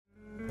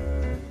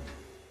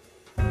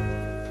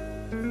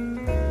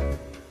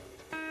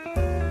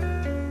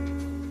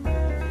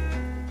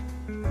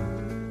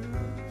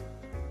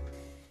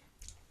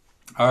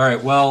All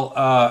right.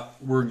 Well,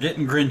 we're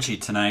getting Grinchy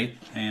tonight,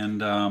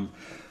 and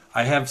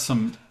I have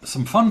some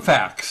fun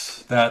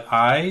facts that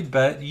I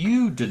bet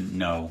you didn't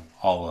know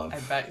all of. I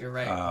bet you're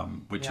right.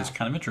 Which Yeah. is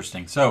kind of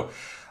interesting. So,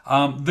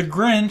 the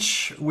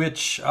Grinch,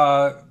 which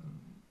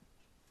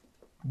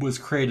was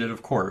created,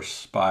 of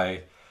course,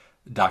 by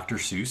Dr.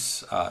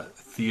 Seuss,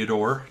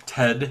 Theodore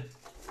Ted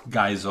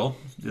Geisel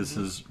is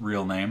his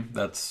real name.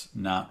 That's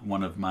not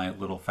one of my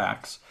little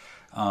facts.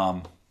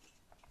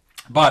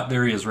 But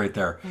there he is right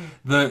there.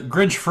 The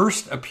Grinch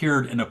first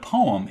appeared in a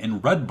poem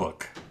in Red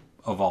Book,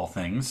 of all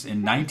things,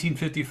 in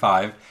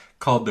 1955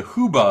 called The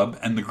Hubbub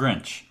and the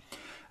Grinch.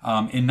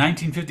 In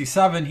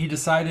 1957, he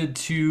decided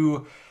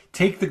to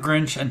take the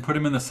Grinch and put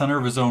him in the center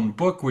of his own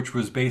book, which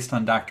was based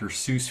on Dr.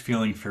 Seuss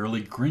feeling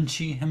fairly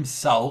Grinchy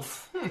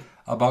himself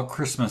about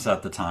Christmas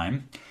at the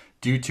time,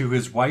 due to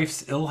his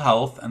wife's ill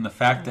health and the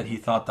fact that he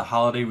thought the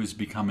holiday was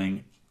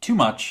becoming too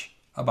much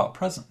about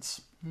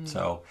presents.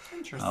 So, a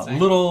Interesting.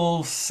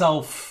 little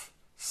self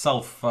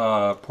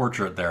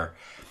portrait there.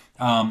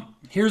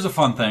 Here's a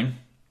fun thing.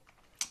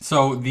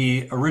 So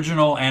the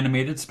original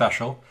animated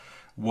special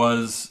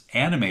was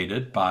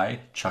animated by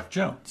Chuck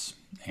Jones.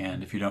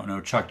 And if you don't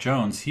know Chuck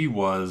Jones, he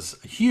was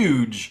a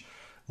huge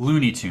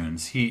Looney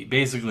Tunes. He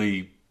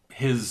basically,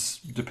 his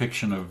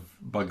depiction of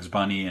Bugs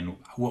Bunny and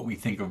what we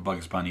think of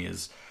Bugs Bunny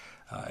is,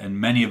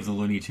 and many of the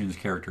Looney Tunes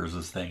characters,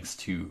 is thanks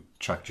to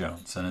Chuck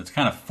Jones. And it's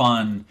kind of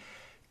fun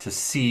to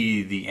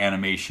see the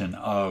animation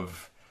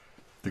of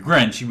the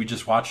Grinch. We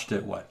just watched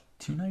it, what,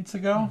 2 nights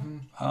ago?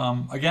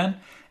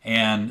 Again.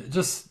 And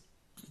just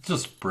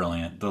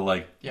brilliant.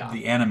 The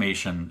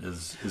animation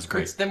is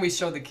great. Which then we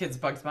showed the kids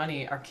Bugs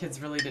Bunny. Our kids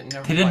really didn't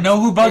know. They didn't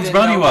know who Bugs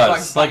Bunny was.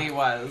 Bugs Bunny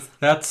was.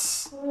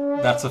 That's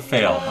a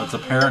fail. That's a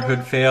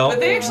parenthood fail. But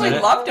they actually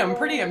Admit it. loved him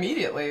pretty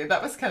immediately.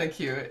 That was kind of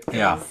cute.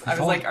 Yeah. I was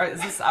like,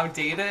 is this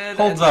outdated?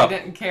 Holds and up. They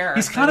didn't care.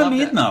 He's They kind of loved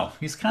mean, it. though.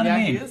 He's kind of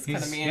Yeah, mean. he is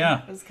kind of mean.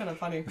 Yeah. It was kind of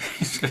funny.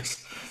 He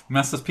just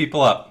messes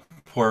people up.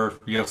 Poor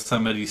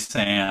Yosemite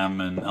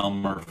Sam and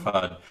Elmer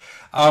Fudd.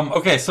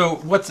 Okay, so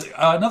what's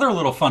another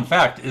little fun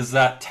fact is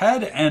that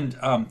Ted and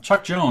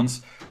Chuck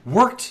Jones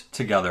worked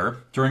together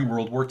during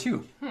World War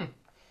II.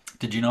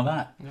 Did you know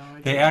that? No, I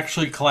They didn't.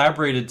 actually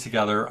collaborated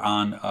together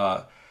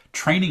on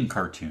training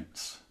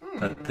cartoons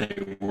that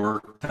they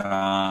worked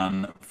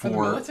on for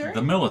military?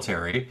 the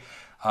military.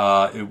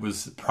 It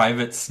was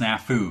Private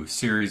Snafu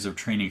series of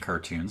training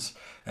cartoons,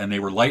 and they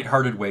were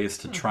lighthearted ways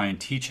to try and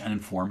teach and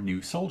inform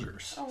new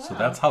soldiers. Oh, wow. So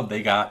that's how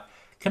they got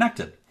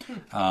connected,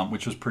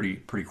 which was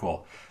pretty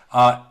cool.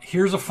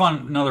 Here's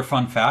another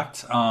fun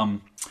fact.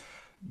 Dr.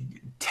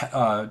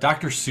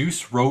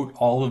 Seuss wrote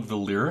all of the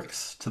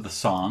lyrics to the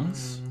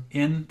songs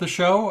in the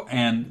show,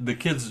 and the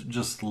kids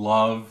just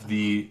love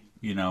the,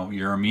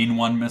 you're a mean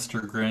one,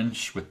 Mr.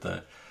 Grinch, with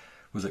the,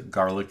 was it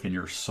garlic in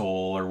your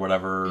soul or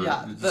whatever?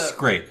 Yeah, It's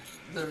great.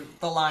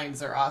 The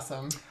lines are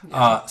awesome.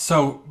 Yeah.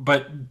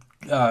 But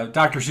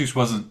Dr. Seuss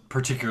wasn't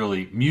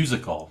particularly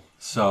musical,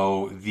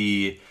 so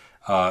the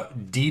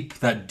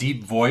that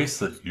deep voice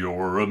that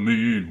you're a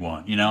mean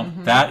one,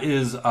 that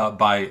is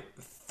by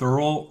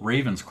Thurl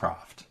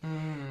Ravenscroft,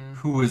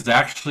 who is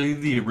actually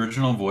the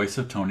original voice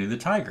of Tony the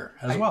Tiger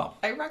as well.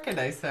 I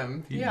recognize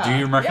him. Yeah. Do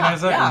you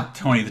recognize that? Yeah.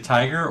 Tony the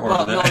Tiger, or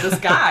Well, no, this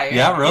guy.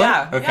 Yeah, really?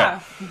 Yeah. Okay.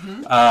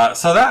 Yeah.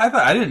 So that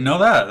I didn't know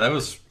that. That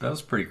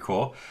was pretty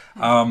cool.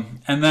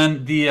 And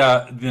then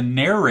the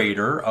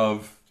narrator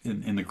of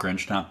in the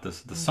Grinch, not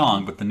the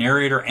song, but the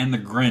narrator and the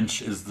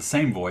Grinch is the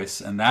same voice,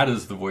 and that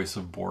is the voice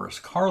of Boris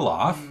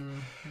Karloff,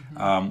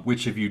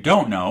 which, if you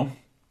don't know,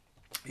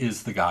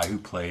 is the guy who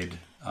played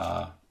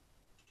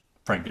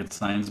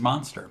Frankenstein's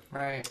monster.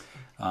 Right.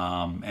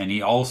 And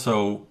he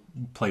also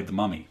played the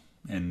Mummy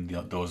in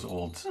those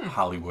old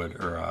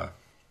Hollywood or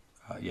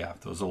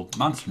those old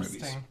monster movies.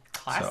 Interesting.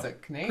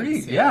 Classic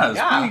names.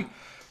 It's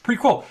pretty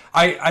cool.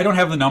 I don't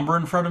have the number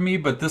in front of me,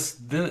 but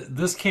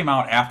this came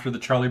out after the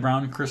Charlie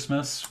Brown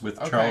Christmas with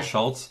Charles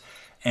Schultz,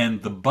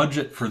 and the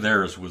budget for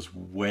theirs was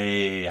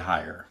way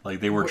higher. Like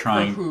they were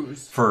trying for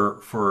whose?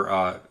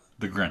 for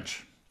the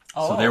Grinch.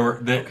 So they were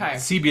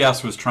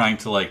CBS was trying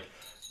to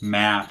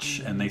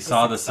match, and they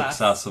saw the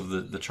success of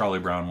the Charlie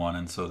Brown one,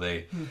 and so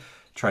they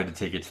tried to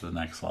take it to the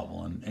next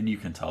level, and you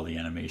can tell the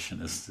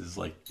animation is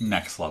like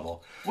next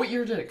level. What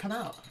year did it come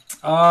out?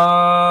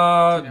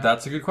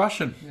 That's a good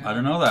question. Yeah. I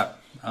don't know that.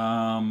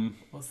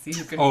 We'll see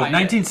who can find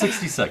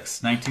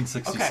 1966. it.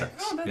 1966. Okay.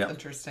 Oh, that's Yep.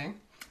 interesting.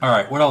 All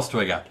right, what else do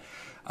I got?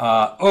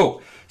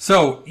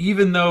 So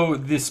even though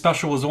this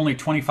special was only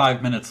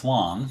 25 minutes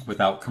long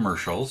without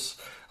commercials,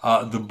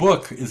 the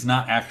book is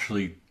not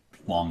actually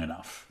long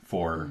enough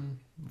for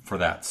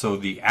that. So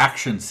the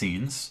action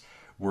scenes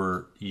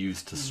were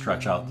used to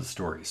stretch out the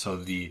story. So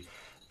the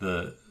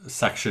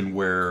section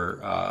where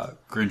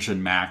Grinch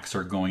and Max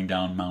are going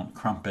down Mount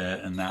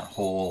Crumpet and that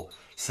whole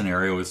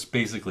scenario is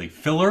basically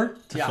filler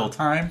to fill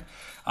time,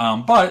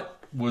 but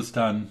was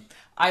done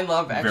I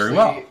love very actually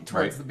well,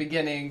 towards the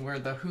beginning where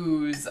the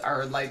Who's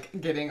are like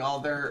getting all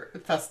their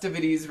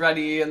festivities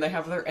ready and they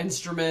have their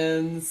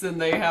instruments and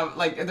they have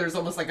like there's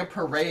almost like a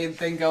parade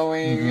thing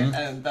going,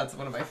 and that's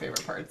one of my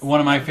favorite parts.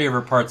 One of my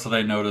favorite parts that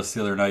I noticed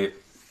the other night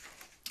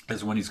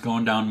is when he's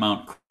going down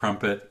Mount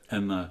Crumpet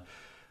and the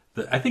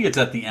I think it's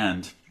at the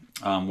end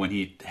when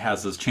he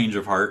has this change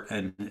of heart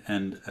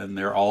and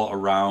they're all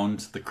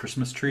around the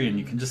Christmas tree and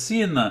you can just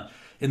see in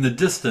the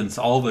distance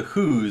all the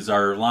Who's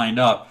are lined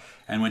up.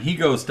 And when he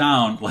goes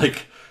down,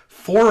 like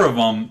 4 of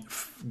them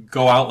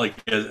go out like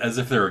as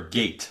if they're a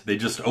gate. They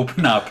just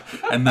open up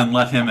and then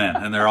let him in,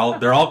 and they're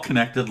all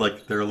connected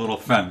like they're a little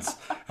fence,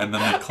 and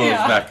then they close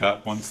back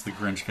up once the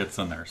Grinch gets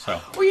in there. So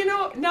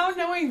well, now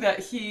knowing that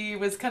he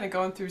was kind of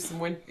going through some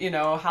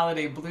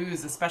holiday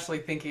blues, especially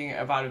thinking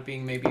about it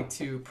being maybe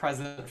too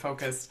present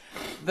focused,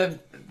 the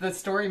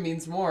story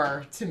means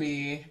more to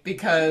me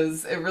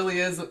because it really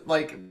is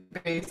like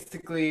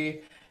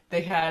basically.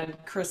 They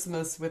had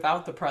Christmas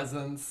without the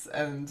presents,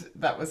 and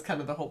that was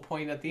kind of the whole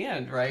point at the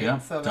end, right? Yeah,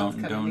 so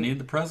don't need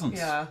the presents.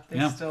 Yeah,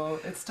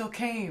 it still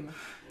came.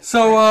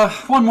 So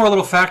one more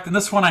little fact, and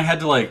this one I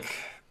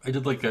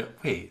did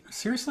wait,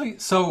 seriously?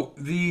 So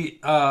the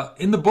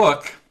in the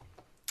book,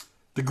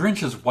 the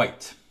Grinch is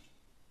white.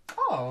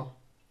 Oh,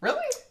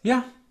 really?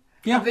 Yeah.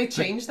 Have they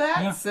changed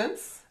that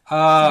since?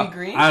 To be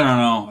green? I don't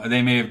know.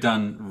 They may have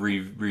done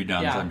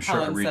redones, Yeah, I'm sure,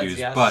 Helen redos. says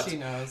yes, but she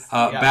knows.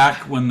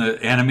 back when the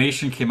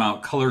animation came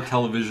out, color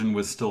television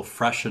was still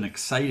fresh and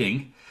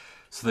exciting.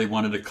 So they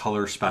wanted a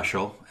color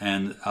special.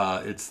 And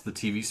it's the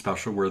TV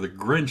special where the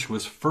Grinch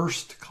was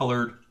first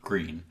colored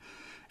green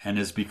and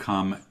has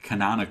become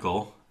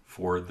canonical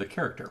for the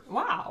character.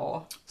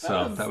 Wow.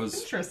 That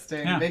was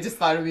interesting. Yeah. They just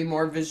thought it would be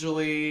more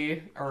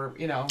visually or,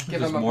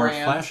 give them a more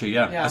brand. flashy,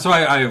 yeah. So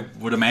I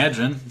would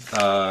imagine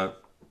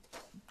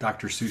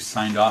Dr. Seuss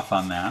signed off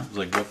on that. It was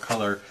like, what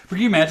color? But can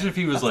you imagine if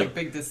he was like a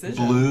big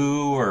decision.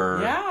 blue or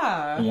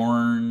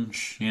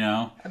orange,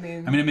 I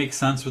mean, it makes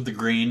sense with the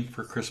green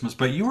for Christmas.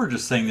 But you were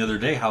just saying the other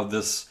day how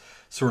this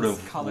sort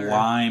of color,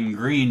 lime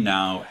green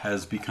now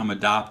has become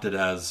adopted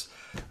as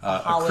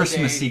a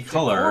Christmassy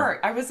color.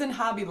 I was in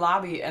Hobby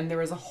Lobby and there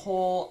was a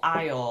whole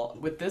aisle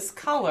with this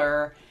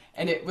color.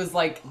 And it was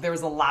like there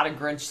was a lot of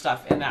Grinch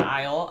stuff in that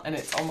aisle, and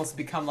it's almost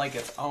become like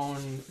its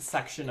own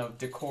section of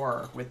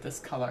decor with this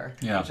color.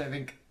 Yeah. Which I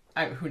think,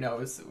 who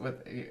knows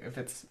if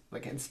it's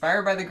like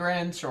inspired by the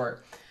Grinch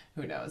or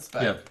who knows.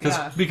 But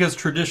because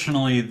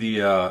traditionally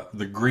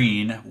the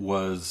green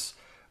was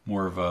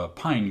more of a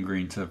pine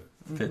green to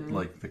fit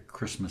like the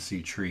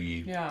Christmassy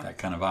tree, that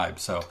kind of vibe.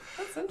 So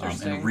that's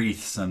interesting. and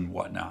wreaths and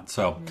whatnot.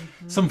 So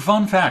some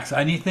fun facts.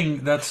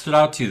 Anything that stood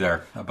out to you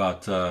there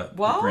about the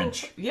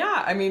Grinch?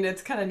 Yeah, I mean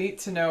it's kind of neat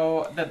to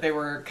know that they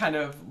were kind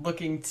of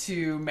looking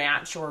to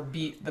match or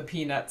beat the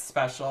Peanuts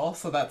special.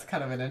 So that's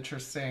kind of an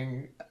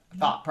interesting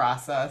thought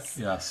process.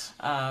 Yes.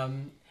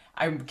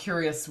 I'm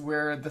curious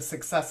where the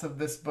success of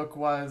this book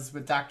was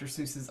with Dr.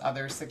 Seuss's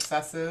other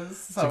successes.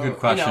 So, that's a good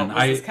question.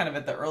 Was this kind of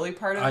at the early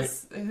part of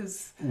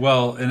his...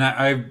 Well, and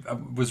I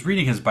was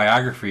reading his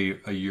biography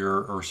a year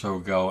or so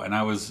ago, and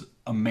I was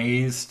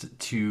amazed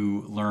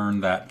to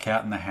learn that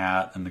Cat in the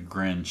Hat and the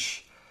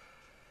Grinch,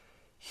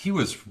 he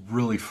was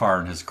really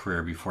far in his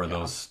career before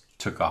those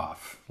took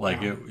off.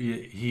 Like,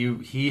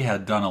 he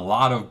had done a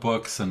lot of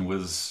books and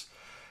was...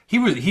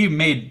 He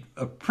made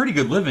a pretty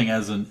good living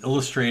as an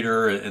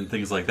illustrator and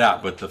things like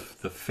that, but the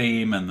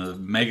fame and the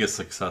mega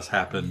success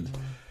happened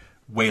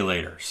way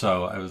later.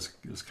 So it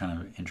was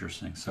kind of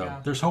interesting. So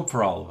there's hope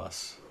for all of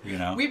us,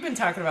 We've been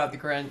talking about the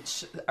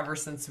Grinch ever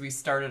since we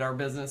started our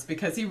business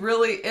because he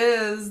really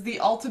is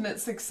the ultimate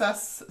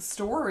success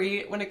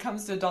story when it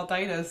comes to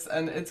adultitis,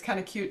 and it's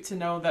kind of cute to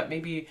know that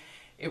maybe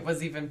it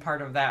was even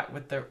part of that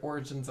with the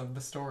origins of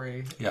the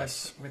story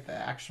with the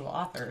actual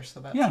author. So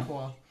that's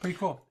cool. Pretty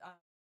cool.